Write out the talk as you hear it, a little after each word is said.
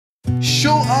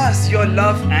Show us your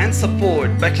love and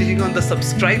support by clicking on the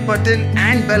subscribe button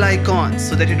and bell icon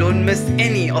so that you don't miss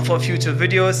any of our future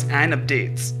videos and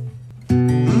updates.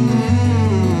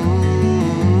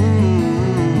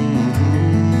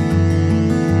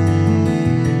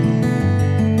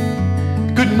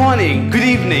 Good morning, good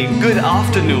evening, good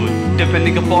afternoon,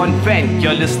 depending upon when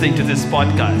you're listening to this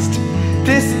podcast.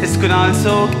 This is Kunal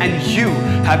Sog and you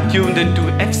have tuned into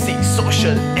FC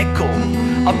Social Echo,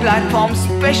 a platform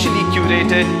specially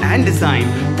curated and designed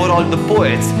for all the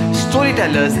poets,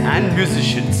 storytellers and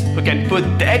musicians who can put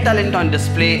their talent on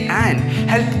display and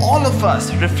help all of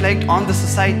us reflect on the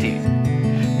society.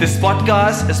 This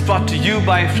podcast is brought to you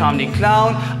by Frowning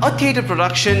Clown, a theatre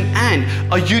production and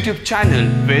a YouTube channel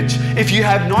which, if you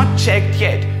have not checked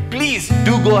yet, please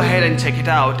do go ahead and check it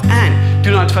out, and do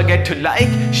not forget to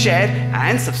like, share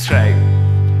and subscribe.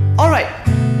 Alright,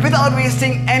 without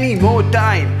wasting any more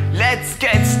time, let's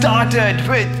get started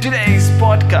with today's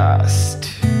podcast.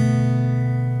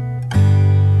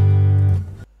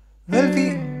 Well,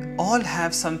 we all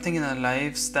have something in our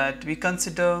lives that we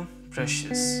consider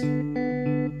precious.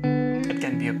 It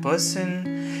can be a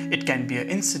person, it can be an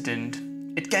incident,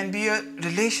 it can be a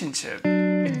relationship,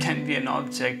 it can be an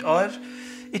object, or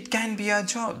it can be our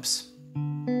jobs.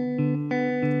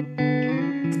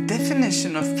 The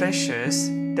definition of precious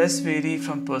does vary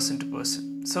from person to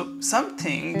person. So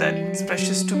something that's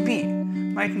precious to me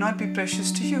might not be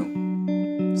precious to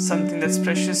you. Something that's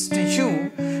precious to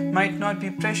you might not be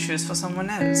precious for someone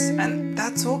else. And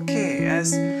that's okay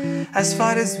as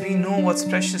far as we know what's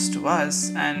precious to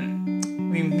us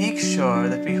and we make sure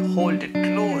that we hold it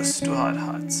close to our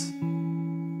hearts.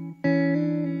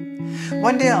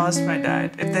 One day I asked my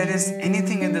dad if there is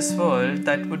anything in this world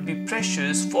that would be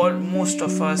precious for most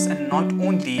of us and not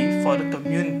only for a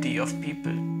community of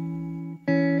people.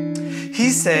 He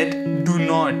said, do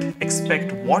not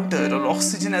expect water or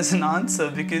oxygen as an answer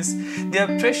because they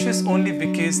are precious only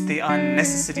because they are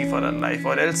necessary for our life,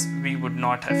 or else we would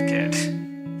not have cared.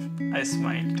 I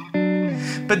smiled.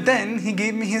 But then he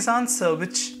gave me his answer,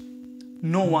 which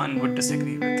no one would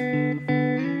disagree with.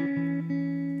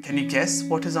 Can you guess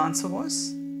what his answer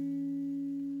was?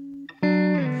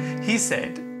 He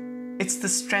said, it's the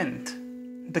strength,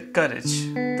 the courage,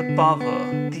 the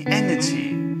power, the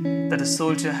energy that a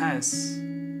soldier has.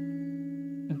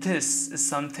 This is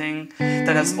something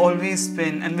that has always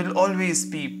been and will always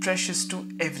be precious to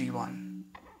everyone.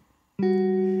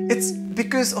 It's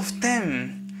because of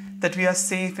them that we are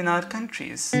safe in our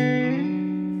countries.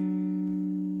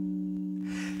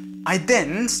 I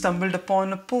then stumbled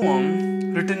upon a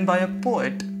poem written by a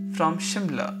poet from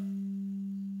Shimla.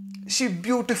 She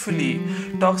beautifully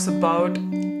talks about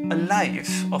a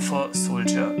life of a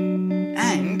soldier,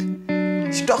 and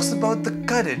she talks about the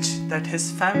courage that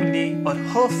his family or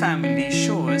her family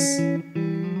shows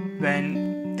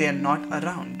when they are not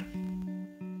around.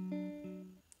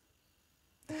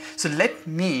 So let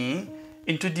me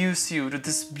introduce you to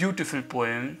this beautiful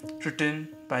poem written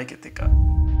by Gitika.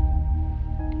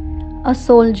 A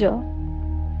soldier.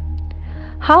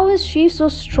 How is she so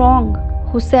strong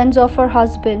who sends off her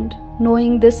husband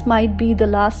knowing this might be the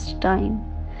last time?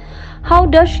 How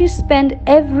does she spend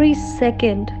every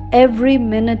second, every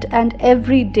minute and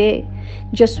every day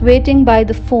just waiting by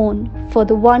the phone for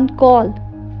the one call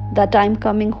that I'm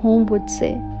coming home would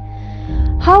say?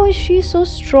 How is she so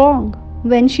strong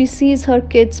when she sees her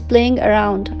kids playing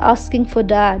around asking for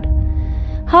dad?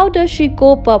 How does she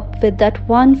cope up with that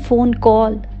one phone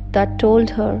call that told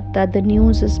her that the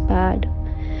news is bad?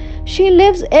 She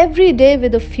lives every day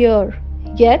with a fear,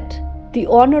 yet the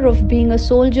honor of being a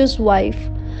soldier's wife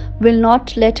will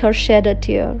not let her shed a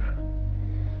tear.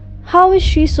 How is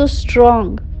she so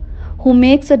strong who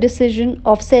makes a decision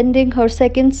of sending her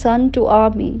second son to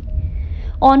army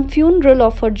on funeral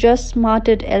of her just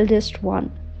martyred eldest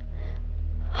one?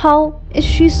 How is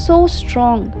she so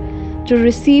strong to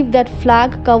receive that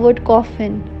flag-covered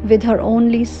coffin with her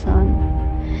only son?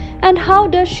 And how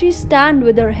does she stand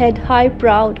with her head high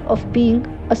proud of being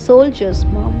a soldier's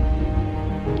mom?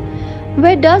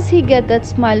 Where does he get that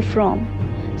smile from?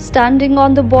 Standing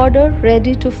on the border,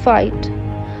 ready to fight.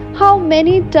 How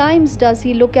many times does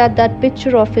he look at that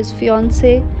picture of his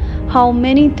fiancée? How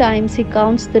many times he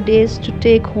counts the days to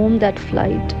take home that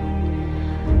flight?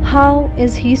 How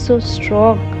is he so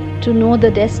strong to know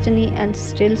the destiny and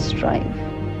still strive?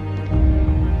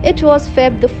 It was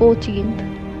Feb the 14th.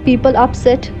 People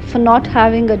upset for not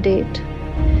having a date,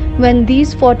 when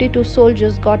these 42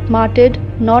 soldiers got martyred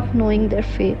not knowing their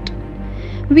fate.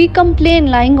 We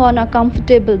complain lying on a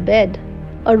comfortable bed,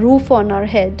 a roof on our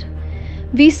head.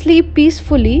 We sleep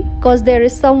peacefully cause there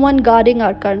is someone guarding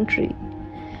our country.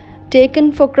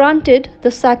 taken for granted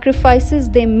the sacrifices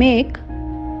they make.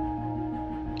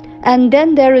 And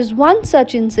then there is one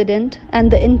such incident, and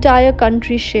the entire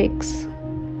country shakes.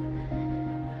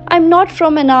 I'm not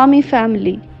from an army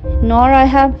family, nor I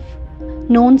have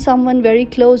known someone very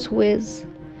close who is,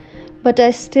 but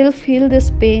I still feel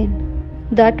this pain.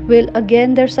 That will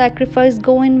again their sacrifice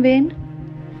go in vain?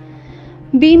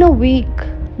 Been a week,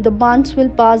 the months will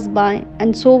pass by,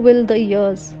 and so will the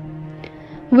years.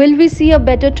 Will we see a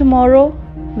better tomorrow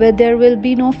where there will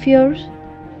be no fears?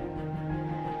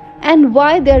 And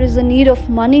why there is a need of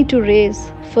money to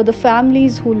raise for the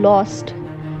families who lost?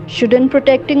 Shouldn't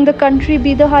protecting the country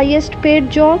be the highest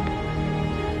paid job?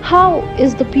 How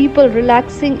is the people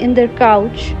relaxing in their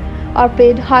couch are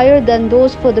paid higher than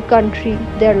those for the country,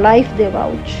 their life they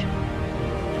vouch?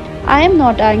 I am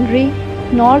not angry,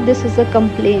 nor this is a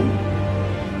complaint.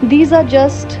 These are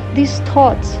just these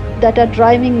thoughts that are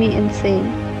driving me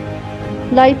insane.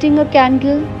 Lighting a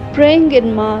candle, praying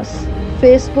in mass,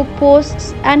 Facebook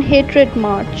posts and hatred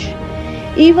march.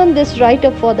 Even this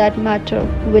writer for that matter,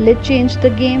 will it change the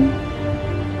game?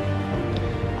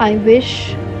 I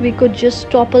wish we could just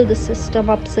topple the system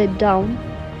upside down,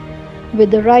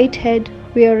 with the right head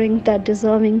wearing that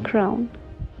deserving crown.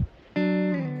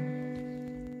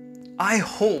 I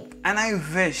hope and I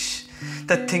wish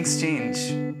that things change,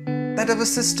 that our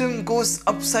system goes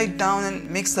upside down and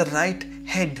makes the right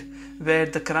head wear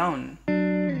the crown.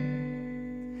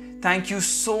 Thank you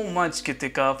so much,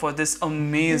 Gitika, for this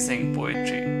amazing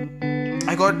poetry.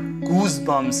 I got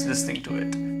goosebumps listening to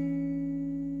it.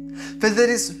 Well, there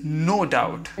is no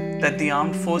doubt that the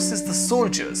armed forces, the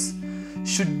soldiers,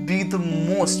 should be the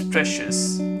most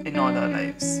precious in all our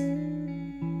lives.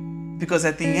 Because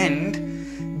at the end,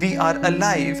 we are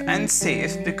alive and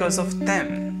safe because of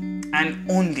them, and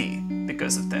only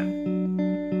because of them.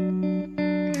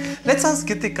 Let's ask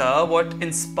Gitika what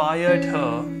inspired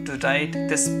her to write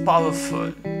this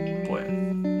powerful poem.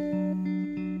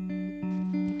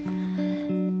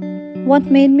 What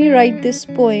made me write this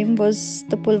poem was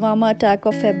the Pulwama attack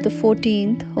of Feb the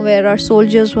 14th, where our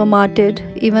soldiers were martyred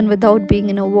even without being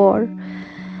in a war.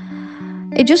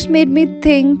 It just made me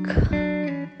think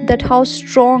that how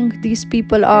strong these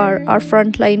people are, our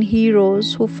frontline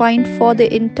heroes who fight for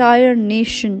the entire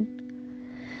nation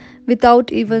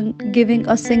without even giving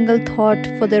a single thought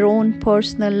for their own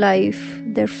personal life,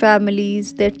 their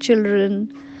families, their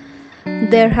children,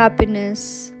 their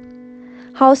happiness.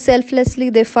 How selflessly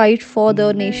they fight for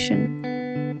the nation,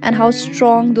 and how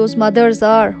strong those mothers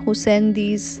are who send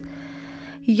these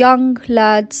young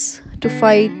lads to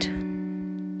fight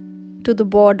to the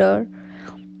border,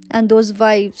 and those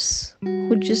wives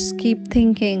who just keep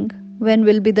thinking when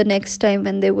will be the next time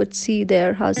when they would see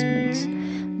their husbands,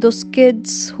 those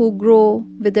kids who grow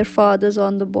with their fathers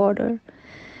on the border.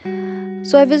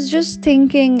 So I was just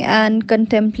thinking and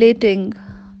contemplating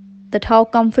that how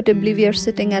comfortably we are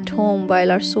sitting at home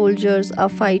while our soldiers are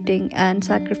fighting and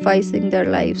sacrificing their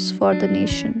lives for the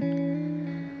nation.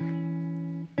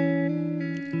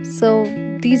 So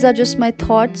these are just my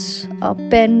thoughts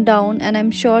penned down, and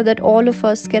I'm sure that all of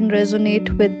us can resonate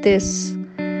with this.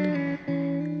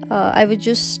 I would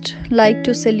just like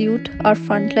to salute our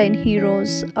frontline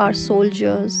heroes, our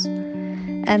soldiers,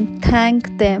 and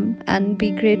thank them and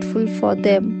be grateful for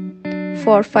them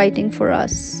for fighting for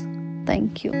us.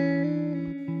 Thank you.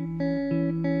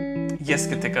 Yes,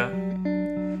 Gitika.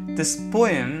 This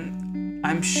poem,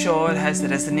 I'm sure, has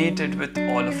resonated with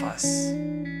all of us.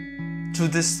 Through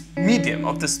this medium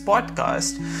of this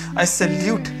podcast, I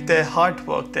salute their hard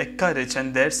work, their courage,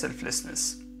 and their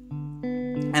selflessness.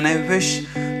 And I wish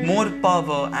more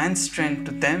power and strength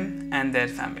to them and their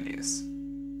families.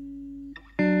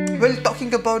 Well,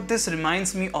 talking about this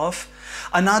reminds me of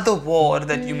another war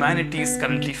that humanity is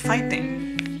currently fighting.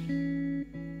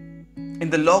 In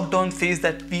the lockdown phase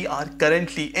that we are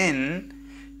currently in,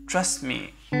 trust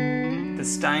me,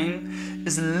 this time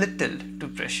is little too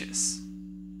precious.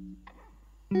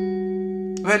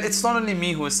 Well, it's not only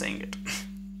me who is saying it.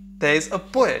 There is a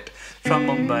poet from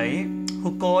Mumbai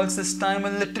who calls this time a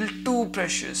little too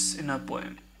precious in her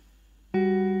poem.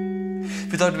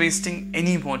 Without wasting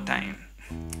any more time,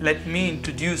 let me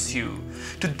introduce you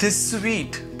to this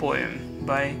sweet poem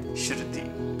by Shruti.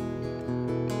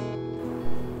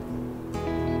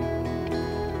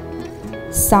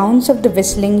 Sounds of the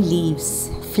whistling leaves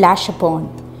flash upon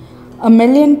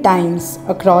 1,000,000 times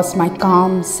across my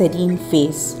calm, serene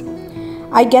face.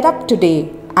 I get up today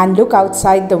and look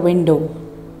outside the window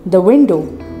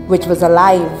which was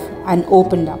alive and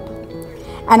opened up.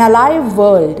 An alive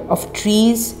world of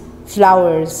trees,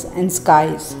 flowers, and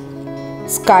skies.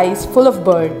 Skies full of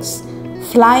birds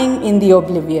flying in the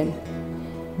oblivion.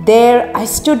 There I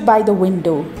stood by the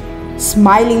window,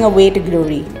 smiling away to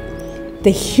glory,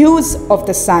 the hues of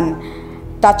the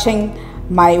sun touching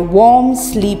my warm,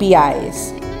 sleepy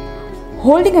eyes,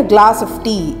 holding a glass of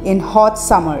tea in hot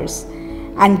summers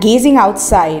and gazing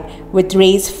outside with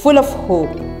rays full of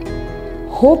hope,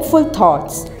 hopeful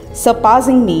thoughts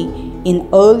surpassing me in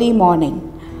early morning,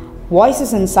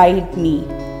 voices inside me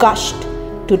gushed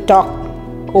to talk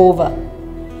over.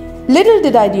 Little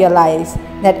did I realize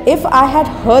that if I had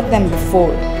heard them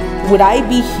before, would I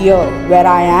be here where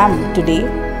I am today?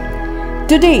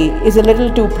 Today is a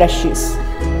little too precious.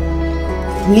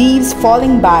 Leaves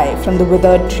falling by from the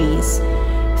withered trees,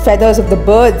 feathers of the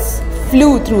birds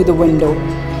flew through the window,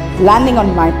 landing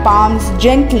on my palms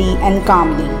gently and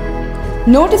calmly.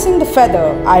 Noticing the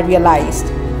feather, I realized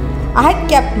I had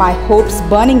kept my hopes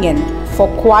burning in for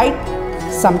quite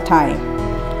some time.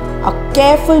 A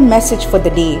careful message for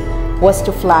the day was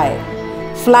to fly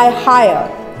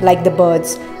higher like the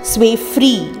birds, sway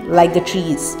free like the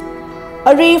trees.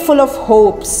 A ray full of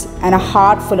hopes and a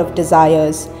heart full of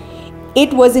desires.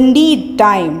 It was indeed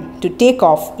time to take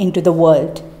off into the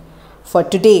world, for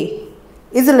today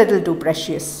is a little too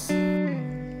precious.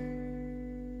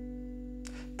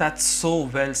 That's so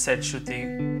well said,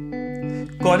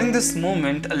 Shruti. Calling this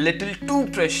moment a little too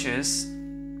precious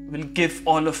will give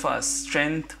all of us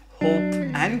strength, hope,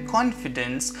 and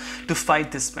confidence to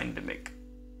fight this pandemic.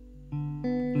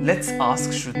 Let's ask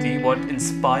Shruti what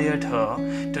inspired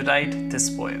her to write this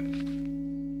poem.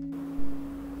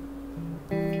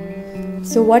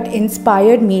 So, what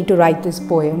inspired me to write this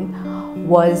poem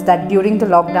was that during the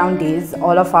lockdown days,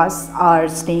 all of us are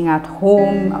staying at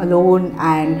home alone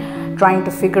and trying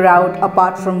to figure out,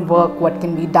 apart from work, what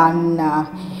can be done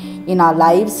in our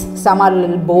lives. Some are a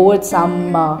little bored,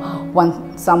 some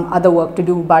want some other work to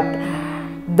do, but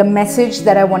the message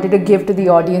that I wanted to give to the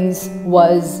audience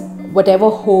was whatever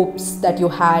hopes that you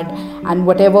had and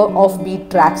whatever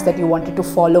offbeat tracks that you wanted to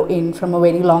follow in from a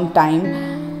very long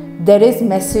time, there is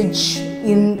message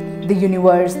in the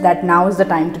universe that now is the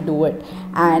time to do it,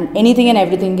 and anything and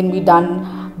everything can be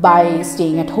done by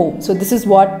staying at home. So this is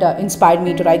what inspired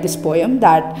me to write this poem,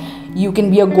 that you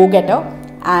can be a go-getter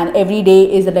and every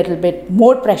day is a little bit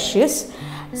more precious.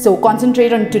 So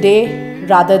concentrate on today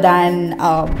rather than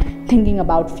thinking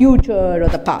about future or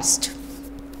the past.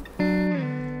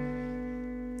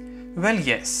 Well,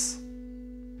 yes.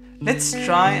 Let's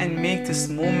try and make this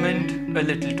moment a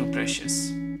little too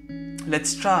precious.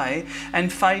 Let's try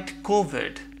and fight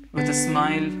COVID with a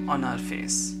smile on our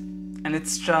face. And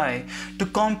let's try to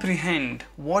comprehend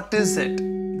what is it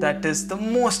that is the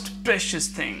most precious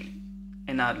thing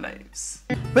in our lives.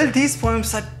 Well, these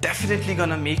poems are definitely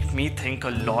gonna make me think a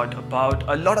lot about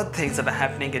a lot of things that are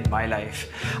happening in my life.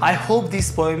 I hope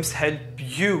these poems help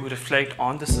you reflect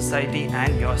on the society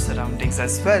and your surroundings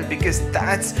as well, because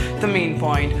that's the main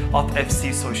point of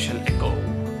FC Social Echo.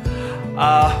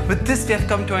 With this, we have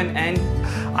come to an end.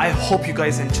 I hope you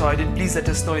guys enjoyed it. Please let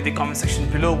us know in the comment section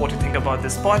below what you think about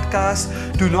this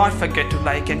podcast. Do not forget to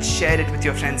like and share it with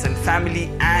your friends and family,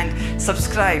 and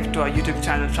subscribe to our YouTube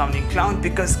channel Frowning Clown,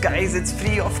 because guys, it's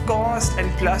free of cost,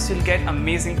 and plus you'll get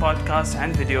amazing podcasts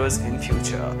and videos in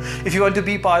future. If you want to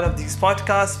be part of these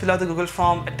podcasts, fill out the Google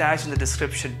form attached in the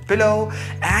description below.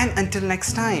 And until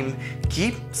next time,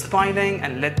 keep smiling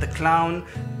and let the clown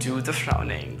do the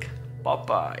frowning. Bye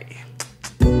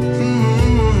bye.